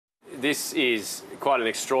this is quite an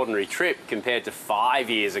extraordinary trip compared to 5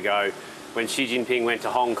 years ago when Xi Jinping went to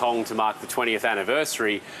Hong Kong to mark the 20th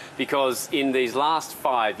anniversary, because in these last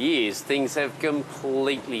 5 years, things have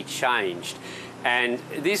completely changed. And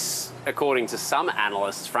this, according to some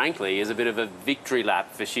analysts, frankly, is a bit of a victory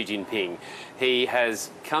lap for Xi Jinping. He has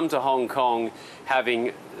come to Hong Kong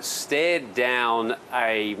having stared down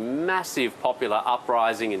a massive popular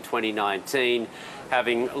uprising in 2019,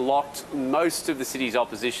 having locked most of the city's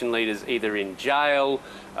opposition leaders either in jail,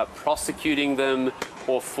 prosecuting them,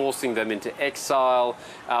 or forcing them into exile.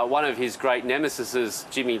 One of his great nemesis,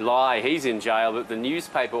 Jimmy Lai, he's in jail, but the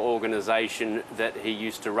newspaper organisation that he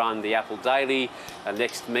used to run, the Apple Daily,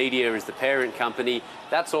 Next Media is the parent company,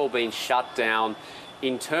 that's all been shut down.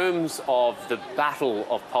 In terms of the battle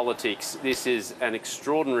of politics, this is an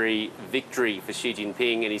extraordinary victory for Xi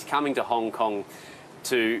Jinping, and he's coming to Hong Kong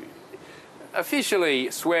to officially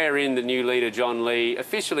swear in the new leader, John Lee,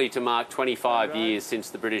 officially to mark 25 years since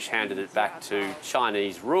the British handed it back to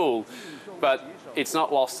Chinese rule. But it's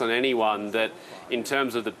not lost on anyone that in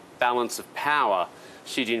terms of the balance of power,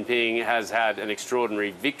 Xi Jinping has had an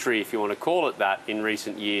extraordinary victory, if you want to call it that, in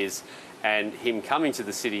recent years. And him coming to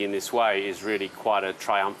the city in this way is really quite a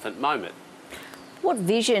triumphant moment. What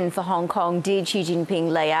vision for Hong Kong did Xi Jinping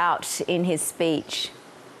lay out in his speech?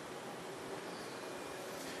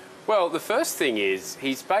 Well, the first thing is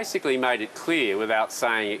he's basically made it clear without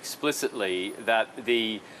saying explicitly that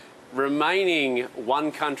the remaining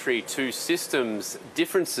one country, two systems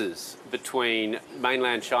differences between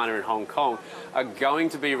mainland China and Hong Kong are going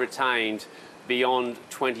to be retained beyond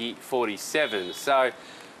 2047. So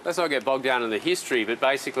let's not get bogged down in the history, but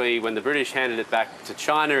basically when the British handed it back to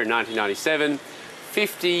China in 1997,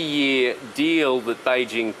 50-year deal that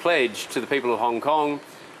Beijing pledged to the people of Hong Kong: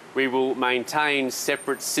 we will maintain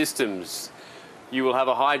separate systems. You will have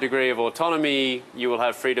a high degree of autonomy, you will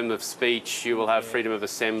have freedom of speech, you will have freedom of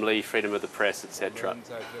assembly, freedom of the press, etc.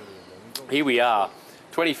 Here we are,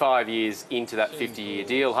 25 years into that 50-year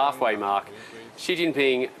deal, halfway mark. Xi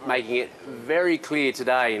Jinping making it very clear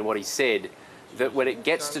today in what he said that when it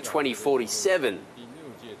gets to 2047,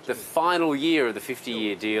 the final year of the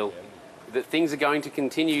 50-year deal, that things are going to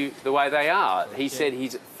continue the way they are. He said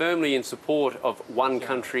he's firmly in support of one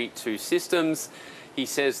country, two systems. He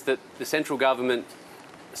says that the central government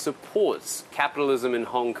supports capitalism in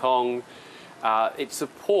Hong Kong. It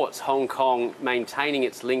supports Hong Kong maintaining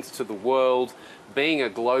its links to the world, being a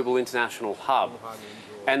global international hub.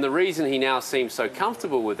 And the reason he now seems so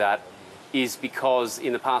comfortable with that is because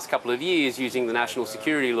in the past couple of years, using the national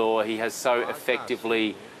security law, he has so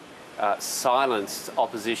effectively silenced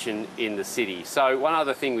opposition in the city. So one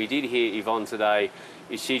other thing we did hear, Yvonne, today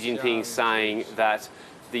is Xi Jinping saying that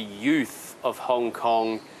the youth of Hong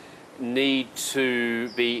Kong need to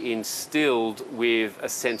be instilled with a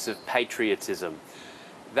sense of patriotism.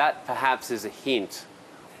 That perhaps is a hint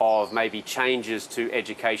of maybe changes to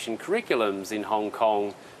education curriculums in Hong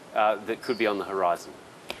Kong that could be on the horizon.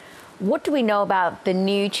 What do we know about the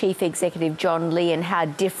new Chief Executive, John Lee, and how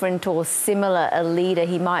different or similar a leader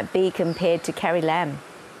he might be compared to Carrie Lam?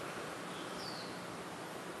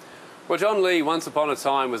 Well, John Lee, once upon a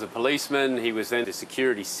time, was a policeman. He was then the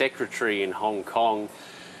security secretary in Hong Kong.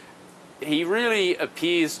 He really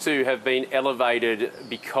appears to have been elevated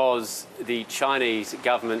because the Chinese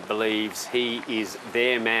government believes he is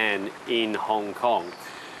their man in Hong Kong.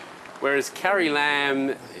 Whereas Carrie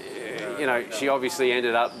Lam, you know, she obviously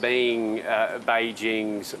ended up being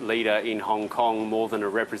Beijing's leader in Hong Kong more than a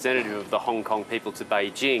representative of the Hong Kong people to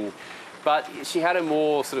Beijing. But she had a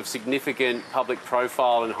more sort of significant public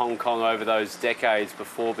profile in Hong Kong over those decades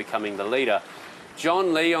before becoming the leader.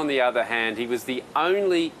 John Lee, on the other hand, he was the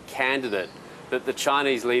only candidate that the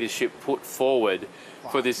Chinese leadership put forward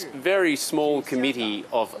for this very small committee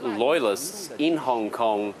of loyalists in Hong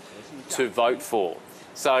Kong to vote for.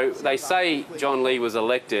 So they say John Lee was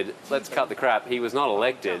elected. Let's cut the crap. He was not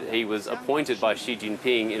elected. He was appointed by Xi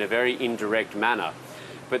Jinping in a very indirect manner.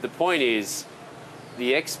 But the point is,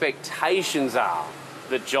 the expectations are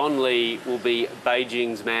that John Lee will be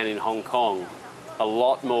Beijing's man in Hong Kong a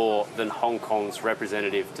lot more than Hong Kong's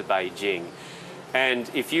representative to Beijing.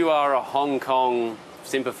 And if you are a Hong Kong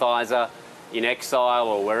sympathiser in exile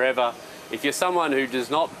or wherever, if you're someone who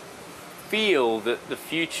does not feel that the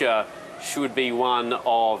future should be one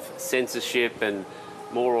of censorship and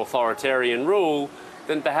more authoritarian rule,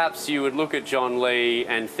 then perhaps you would look at John Lee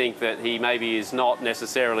and think that he maybe is not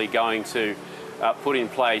necessarily going to put in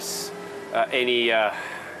place any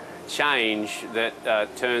change that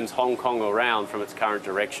turns Hong Kong around from its current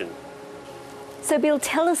direction. So, Bill,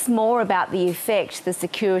 tell us more about the effect the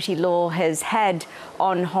security law has had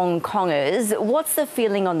on Hong Kongers. What's the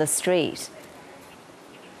feeling on the street?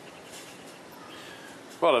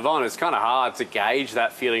 Well, Yvonne, it's kind of hard to gauge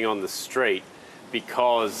that feeling on the street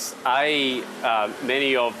because,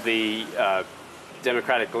 many of the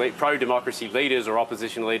pro-democracy leaders or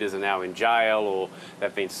opposition leaders are now in jail or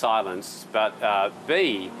they've been silenced. But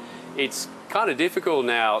B, it's kind of difficult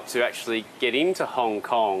now to actually get into Hong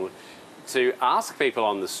Kong to ask people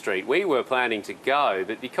on the street. We were planning to go,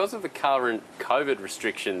 but because of the current COVID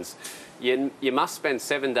restrictions, you must spend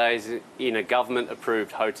 7 days in a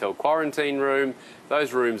government-approved hotel quarantine room.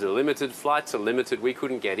 Those rooms are limited, flights are limited, we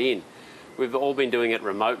couldn't get in. We've all been doing it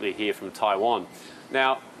remotely here from Taiwan.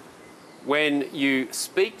 Now, when you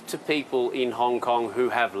speak to people in Hong Kong who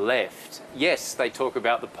have left, yes, they talk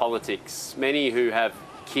about the politics. Many who have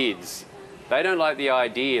kids, they don't like the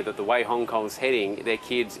idea that the way Hong Kong's heading, their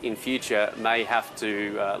kids in future may have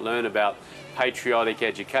to learn about patriotic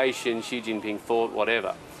education, Xi Jinping thought,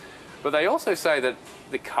 whatever. But they also say that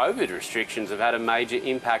the COVID restrictions have had a major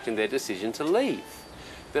impact in their decision to leave.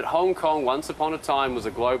 That Hong Kong, once upon a time, was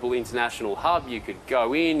a global international hub. You could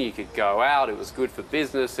go in, you could go out, it was good for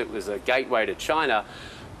business, it was a gateway to China.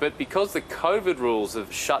 But because the COVID rules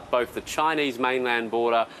have shut both the Chinese mainland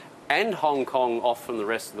border and Hong Kong off from the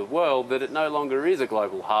rest of the world, that it no longer is a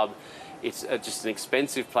global hub. It's just an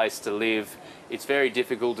expensive place to live. It's very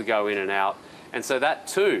difficult to go in and out. And so that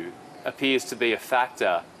too appears to be a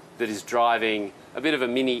factor that is driving a bit of a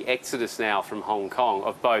mini exodus now from Hong Kong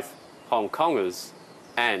of both Hong Kongers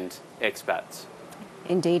and expats.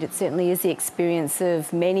 Indeed, it certainly is the experience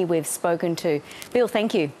of many we've spoken to. Bill,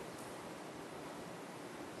 thank you.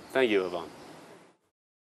 Thank you, Yvonne.